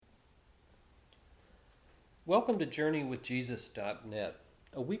Welcome to JourneyWithJesus.net,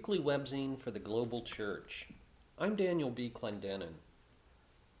 a weekly webzine for the global church. I'm Daniel B. Clendenin.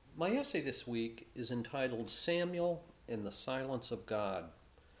 My essay this week is entitled Samuel and the Silence of God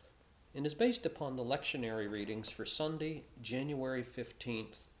and is based upon the lectionary readings for Sunday, January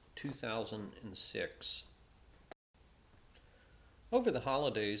 15th, 2006. Over the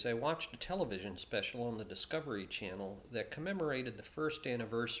holidays, I watched a television special on the Discovery Channel that commemorated the first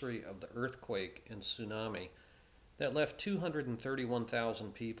anniversary of the earthquake and tsunami that left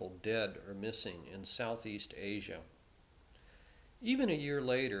 231,000 people dead or missing in Southeast Asia. Even a year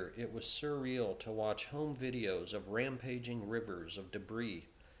later, it was surreal to watch home videos of rampaging rivers of debris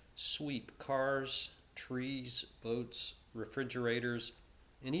sweep cars, trees, boats, refrigerators,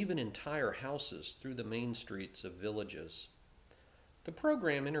 and even entire houses through the main streets of villages. The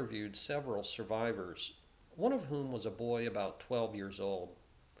program interviewed several survivors, one of whom was a boy about 12 years old.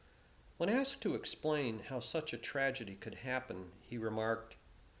 When asked to explain how such a tragedy could happen, he remarked,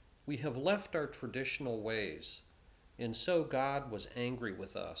 "We have left our traditional ways, and so God was angry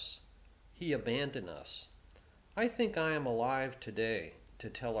with us. He abandoned us. I think I am alive today to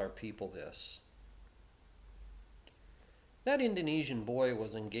tell our people this." That Indonesian boy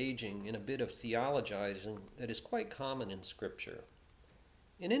was engaging in a bit of theologizing that is quite common in Scripture.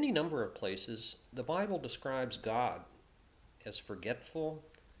 In any number of places, the Bible describes God as forgetful,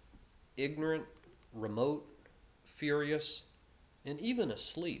 ignorant, remote, furious, and even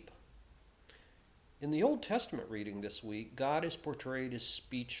asleep. In the Old Testament reading this week, God is portrayed as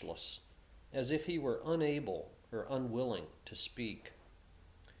speechless, as if he were unable or unwilling to speak.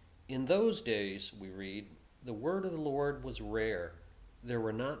 In those days, we read, the word of the Lord was rare. There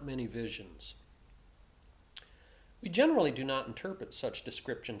were not many visions. We generally do not interpret such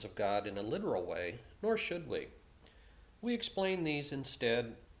descriptions of God in a literal way, nor should we. We explain these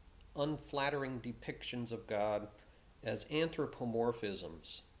instead unflattering depictions of God as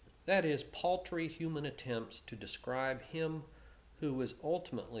anthropomorphisms, that is, paltry human attempts to describe him who is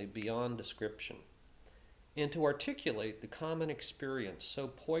ultimately beyond description, and to articulate the common experience so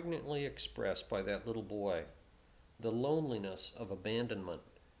poignantly expressed by that little boy, the loneliness of abandonment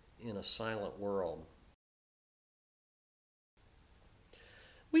in a silent world.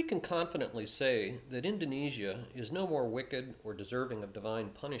 We can confidently say that Indonesia is no more wicked or deserving of divine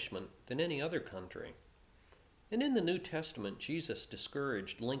punishment than any other country. And in the New Testament, Jesus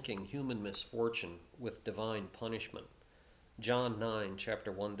discouraged linking human misfortune with divine punishment. John 9,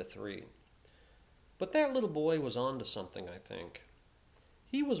 chapter 1 to 3. But that little boy was on to something, I think.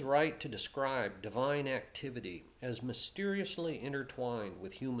 He was right to describe divine activity as mysteriously intertwined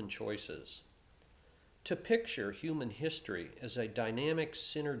with human choices, to picture human history as a dynamic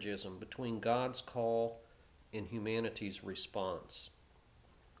synergism between God's call and humanity's response.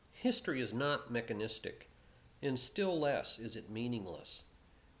 History is not mechanistic, and still less is it meaningless.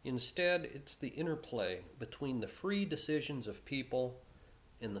 Instead, it's the interplay between the free decisions of people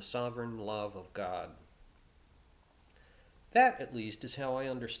and the sovereign love of God. That, at least, is how I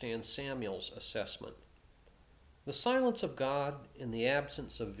understand Samuel's assessment. The silence of God and the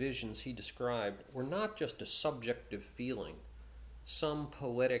absence of visions he described were not just a subjective feeling, some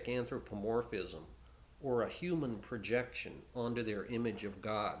poetic anthropomorphism, or a human projection onto their image of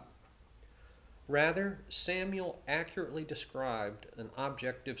God. Rather, Samuel accurately described an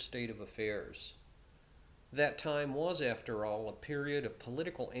objective state of affairs. That time was, after all, a period of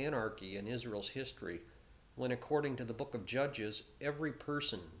political anarchy in Israel's history, when, according to the book of Judges, every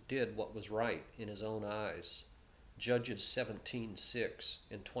person did what was right in his own eyes. Judges 17:6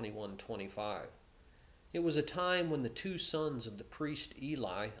 and 21:25. It was a time when the two sons of the priest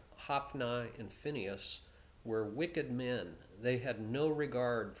Eli, Hophni and Phinehas, were wicked men. They had no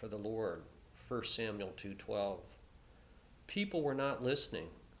regard for the Lord. 1 Samuel 2:12. People were not listening.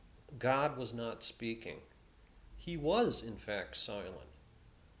 God was not speaking. He was, in fact, silent.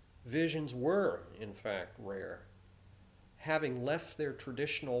 Visions were, in fact, rare. Having left their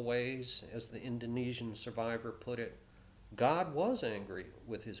traditional ways, as the Indonesian survivor put it, God was angry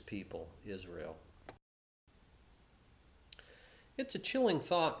with his people, Israel. It's a chilling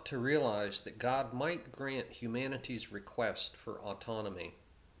thought to realize that God might grant humanity's request for autonomy,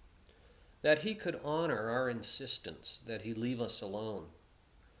 that he could honor our insistence that he leave us alone,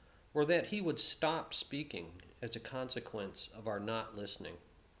 or that he would stop speaking as a consequence of our not listening.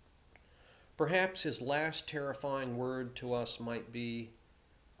 Perhaps his last terrifying word to us might be,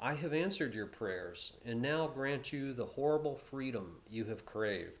 "I have answered your prayers, and now grant you the horrible freedom you have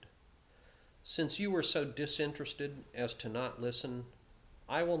craved. Since you were so disinterested as to not listen,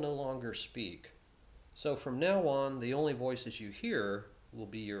 I will no longer speak. So from now on, the only voices you hear will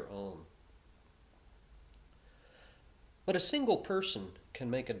be your own." But a single person can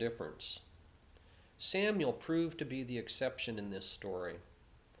make a difference. Samuel proved to be the exception in this story.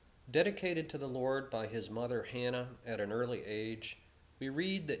 Dedicated to the Lord by his mother Hannah at an early age, we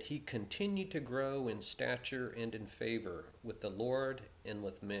read that he continued to grow in stature and in favor with the Lord and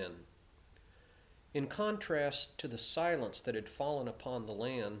with men. In contrast to the silence that had fallen upon the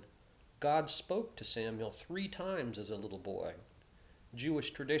land, God spoke to Samuel 3 times as a little boy.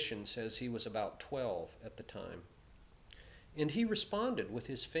 Jewish tradition says he was about 12 at the time. And he responded with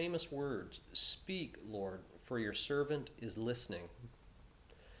his famous words, "Speak, Lord, for your servant is listening."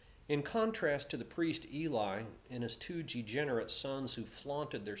 In contrast to the priest Eli and his 2 degenerate sons who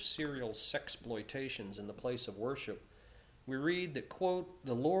flaunted their serial sexploitations in the place of worship, we read that, quote,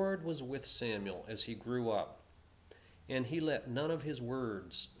 "The Lord was with Samuel as he grew up, and he let none of his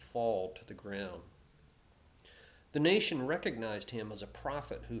words fall to the ground." The nation recognized him as a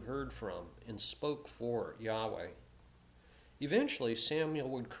prophet who heard from and spoke for Yahweh. Eventually, Samuel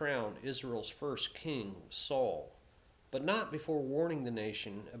would crown Israel's first king, Saul, but not before warning the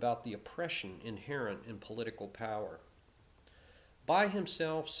nation about the oppression inherent in political power. By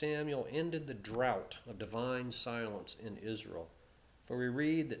himself, Samuel ended the drought of divine silence in Israel, for we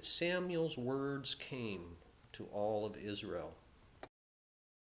read that Samuel's words came to all of Israel.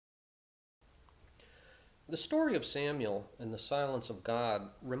 The story of Samuel and the silence of God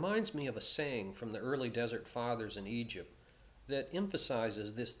reminds me of a saying from the early desert fathers in Egypt that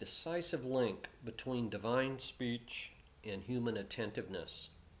emphasizes this decisive link between divine speech and human attentiveness,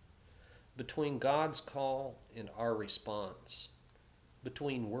 between God's call and our response,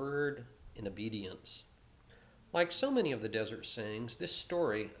 between word and obedience. Like so many of the desert sayings, this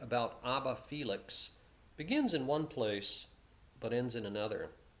story about Abba Felix begins in one place but ends in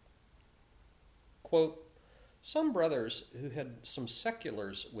another. Quote, "Some brothers who had some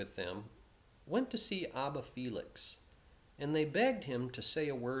seculars with them went to see Abba Felix, and they begged him to say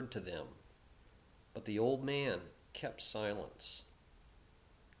a word to them. But the old man kept silence.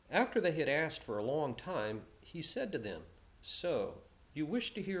 After they had asked for a long time, he said to them, 'So, you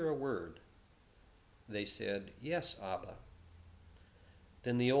wish to hear a word?' They said, 'Yes, Abba.'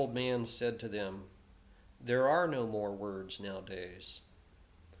 Then the old man said to them, 'There are no more words nowadays.'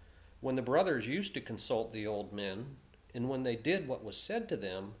 When the brothers used to consult the old men, and when they did what was said to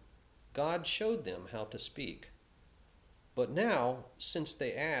them, God showed them how to speak. But now, since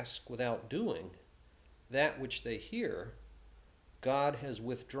they ask without doing that which they hear, God has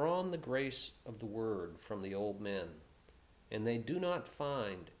withdrawn the grace of the word from the old men, and they do not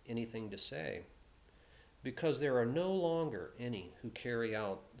find anything to say, because there are no longer any who carry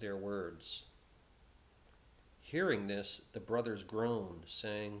out their words.' Hearing this, the brothers groaned,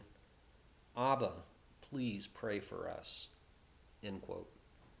 saying, 'Abba, please pray for us.'" End quote.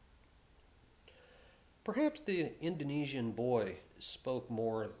 Perhaps the Indonesian boy spoke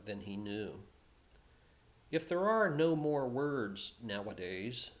more than he knew. If there are no more words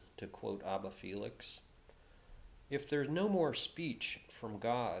nowadays, to quote Abba Felix, if there's no more speech from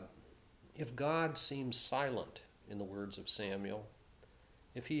God, if God seems silent, in the words of Samuel,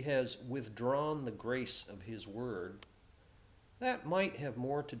 if he has withdrawn the grace of his word, that might have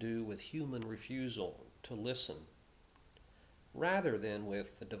more to do with human refusal to listen, rather than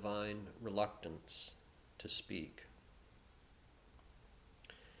with the divine reluctance to speak.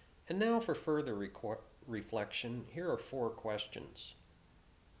 And now for further reflection, here are 4 questions.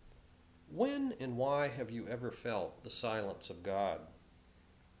 When and why have you ever felt the silence of God?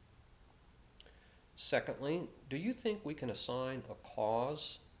 Secondly, do you think we can assign a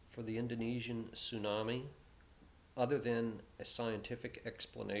cause for the Indonesian tsunami other than a scientific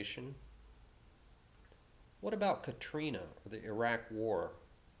explanation? What about Katrina or the Iraq War?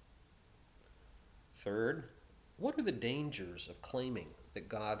 Third, what are the dangers of claiming that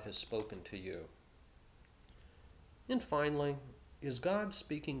God has spoken to you? And finally, is God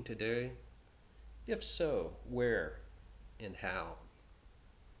speaking today? If so, where and how?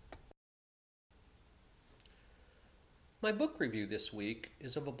 My book review this week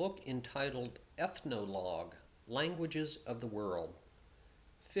is of a book entitled Ethnologue, Languages of the World,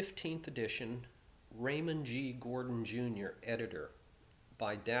 15th edition, Raymond G. Gordon Jr., editor,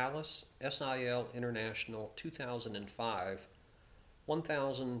 by Dallas, SIL International, 2005,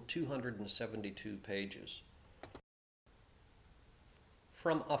 1,272 pages.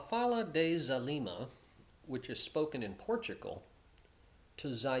 From A Fala de Zalima, which is spoken in Portugal, to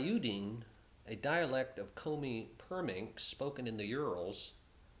Zayudin, a dialect of Komi Perminx spoken in the Urals,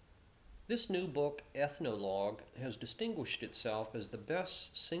 this new book, Ethnologue, has distinguished itself as the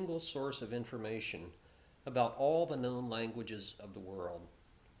best single source of information about all the known languages of the world.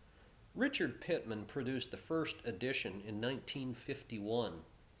 Richard Pittman produced the first edition in 1951,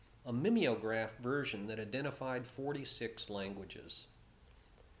 a mimeograph version that identified 46 languages.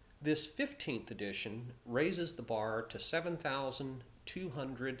 This 15th edition raises the bar to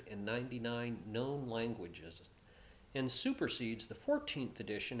 7,299 known languages and supersedes the 14th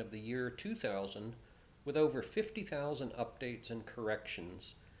edition of the year 2000 with over 50,000 updates and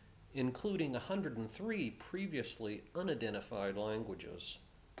corrections, including 103 previously unidentified languages.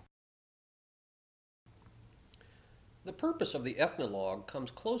 The purpose of the Ethnologue comes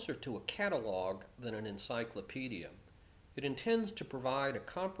closer to a catalog than an encyclopedia. It intends to provide a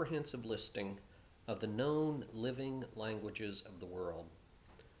comprehensive listing of the known living languages of the world.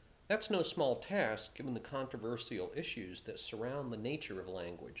 That's no small task given the controversial issues that surround the nature of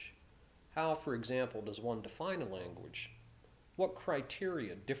language. How, for example, does one define a language? What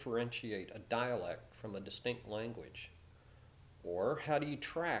criteria differentiate a dialect from a distinct language? Or how do you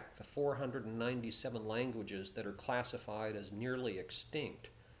track the 497 languages that are classified as nearly extinct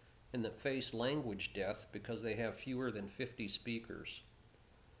and that face language death because they have fewer than 50 speakers?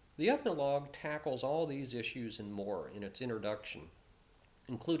 The Ethnologue tackles all these issues and more in its introduction,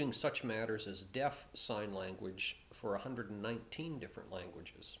 including such matters as deaf sign language for 119 different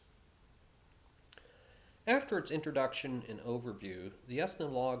languages. After its introduction and overview, the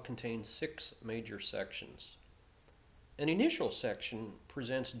Ethnologue contains 6 major sections. An initial section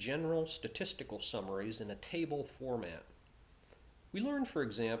presents general statistical summaries in a table format. We learn, for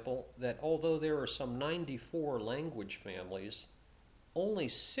example, that although there are some 94 language families, only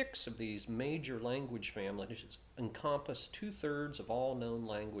 6 of these major language families encompass 2/3 of all known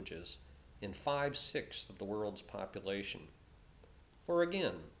languages and 5/6 of the world's population. Or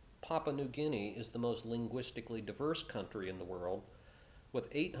again, Papua New Guinea is the most linguistically diverse country in the world, with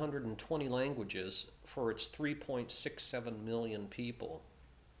 820 languages for its 3.67 million people.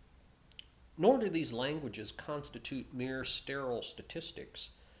 Nor do these languages constitute mere sterile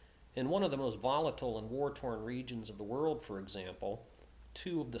statistics. In one of the most volatile and war-torn regions of the world, for example,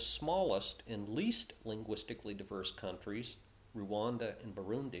 2 of the smallest and least linguistically diverse countries, Rwanda and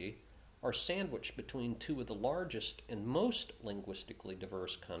Burundi, are sandwiched between 2 of the largest and most linguistically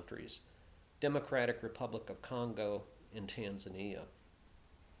diverse countries, Democratic Republic of Congo and Tanzania.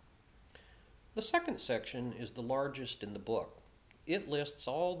 The second section is the largest in the book. It lists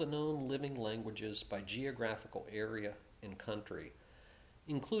all the known living languages by geographical area and country,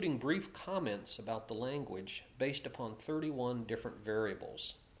 including brief comments about the language based upon 31 different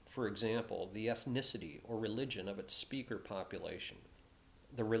variables. For example, the ethnicity or religion of its speaker population,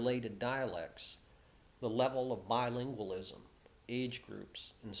 the related dialects, the level of bilingualism, age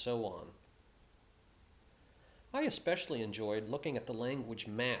groups, and so on. I especially enjoyed looking at the language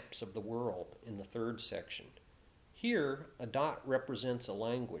maps of the world in the 3rd section. Here, a dot represents a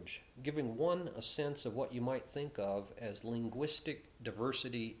language, giving one a sense of what you might think of as linguistic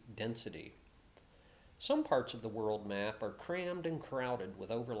diversity density. Some parts of the world map are crammed and crowded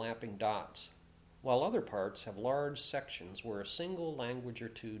with overlapping dots, while other parts have large sections where a single language or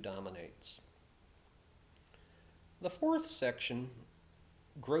 2 dominates. The 4th section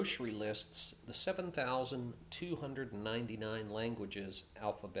grocery lists the 7,299 languages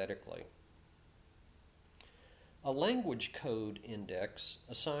alphabetically. A language code index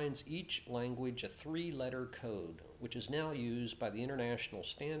assigns each language a 3-letter code, which is now used by the International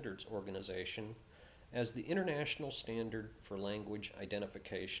Standards Organization as the International Standard for Language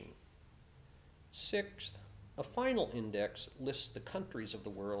Identification. 6th, a final index lists the countries of the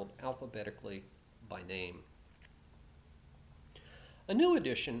world alphabetically by name. A new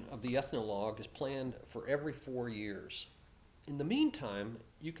edition of the Ethnologue is planned for every 4 years. In the meantime,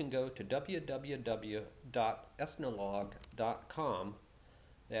 you can go to www.ethnologue.com,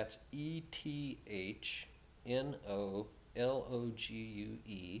 that's ETHNOLOGUE,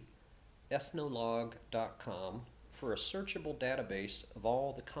 ethnologue.com, for a searchable database of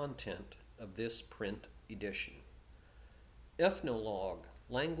all the content of this print edition. Ethnologue,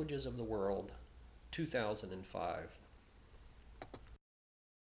 Languages of the World, 2005.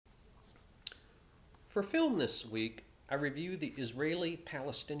 For film this week, I review the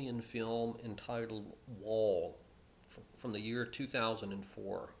Israeli-Palestinian film entitled Wall from the year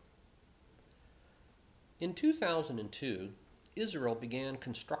 2004. In 2002, Israel began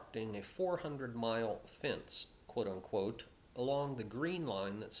constructing a 400-mile fence, quote-unquote, along the green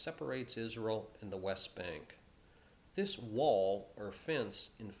line that separates Israel and the West Bank. This wall, or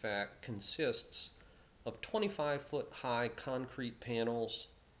fence, in fact, consists of 25-foot-high concrete panels,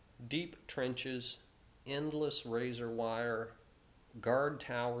 deep trenches, endless razor wire, guard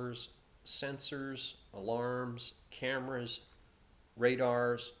towers, sensors, alarms, cameras,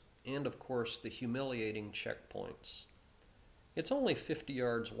 radars, and of course the humiliating checkpoints. It's only 50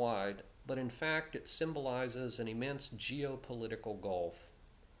 yards wide, but in fact it symbolizes an immense geopolitical gulf.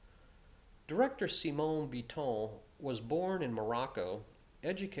 Director Simon Bitton was born in Morocco,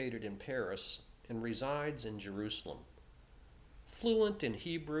 educated in Paris, and resides in Jerusalem. Fluent in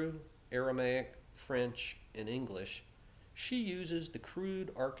Hebrew, Aramaic, French, and English, she uses the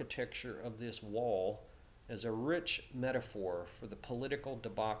crude architecture of this wall as a rich metaphor for the political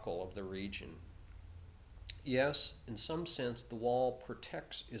debacle of the region. Yes, in some sense, the wall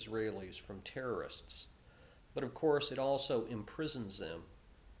protects Israelis from terrorists, but of course it also imprisons them.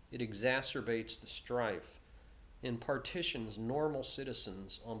 It exacerbates the strife and partitions normal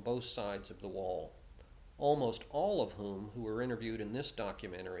citizens on both sides of the wall, almost all of whom who were interviewed in this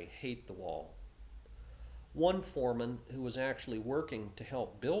documentary hate the wall. One foreman who was actually working to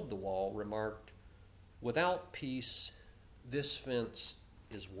help build the wall remarked, "Without peace, this fence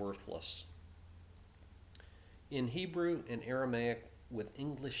is worthless." In Hebrew and Aramaic with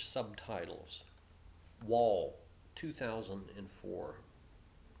English subtitles, Wall, 2004.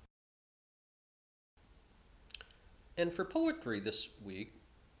 And for poetry this week,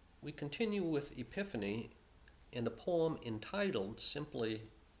 we continue with Epiphany and a poem entitled simply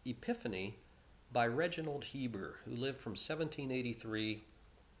Epiphany by Reginald Heber, who lived from 1783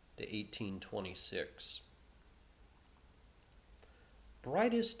 to 1826.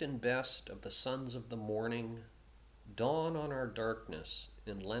 Brightest and best of the sons of the morning, dawn on our darkness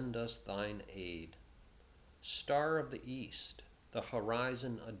and lend us thine aid. Star of the east, the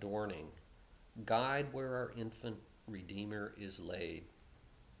horizon adorning, guide where our infant Redeemer is laid.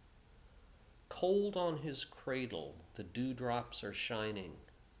 Cold on his cradle the dewdrops are shining,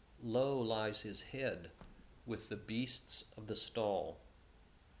 low lies his head with the beasts of the stall.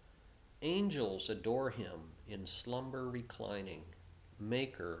 Angels adore him in slumber reclining,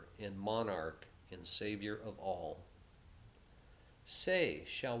 Maker and monarch and Savior of all. Say,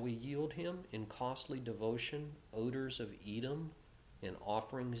 shall we yield him in costly devotion odors of Edom and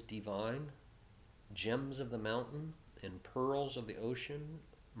offerings divine, gems of the mountain and pearls of the ocean,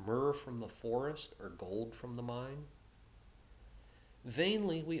 myrrh from the forest or gold from the mine?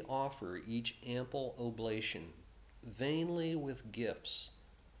 Vainly we offer each ample oblation, vainly with gifts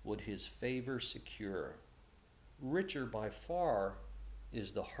would his favor secure. Richer by far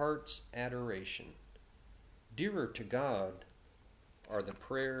is the heart's adoration. Dearer to God are the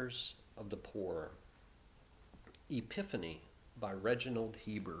prayers of the poor. Epiphany by Reginald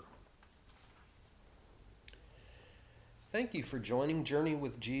Heber. Thank you for joining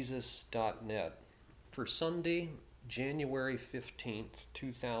JourneyWithJesus.net for Sunday, January 15th,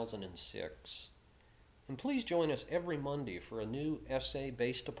 2006. And please join us every Monday for a new essay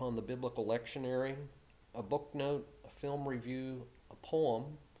based upon the Biblical Lectionary, a book note, a film review, a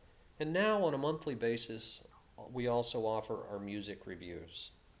poem, and now on a monthly basis, we also offer our music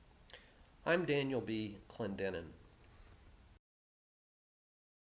reviews. I'm Daniel B. Clendenin.